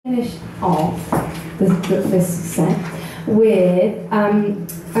finish off this set with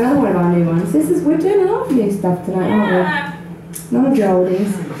another one of our new ones. We're doing a lot of new stuff tonight, aren't we? None of your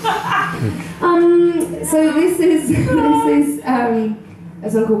oldies. So this is a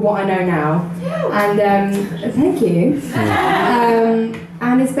song called What I Know Now, and thank you.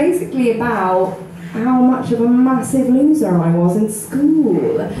 And it's basically about how much of a massive loser I was in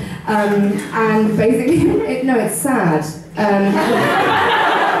school, and basically, it's sad.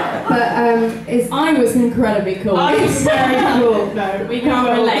 But I was incredibly cool. I was very cool. No, we can't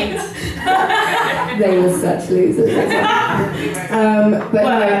relate. They were such losers.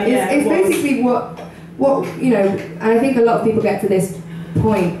 It's basically what and I think a lot of people get to this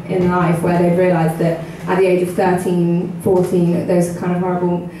point in life where they've realised that at the age of 13, 14, those kind of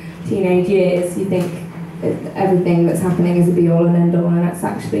horrible teenage years, you think everything that's happening is a be-all and end-all, and that's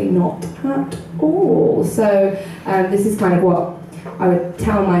actually not at all. So this is kind of what I would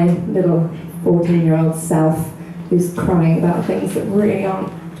tell my little 14-year-old self who's crying about things that really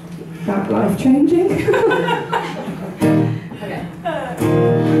aren't that life-changing.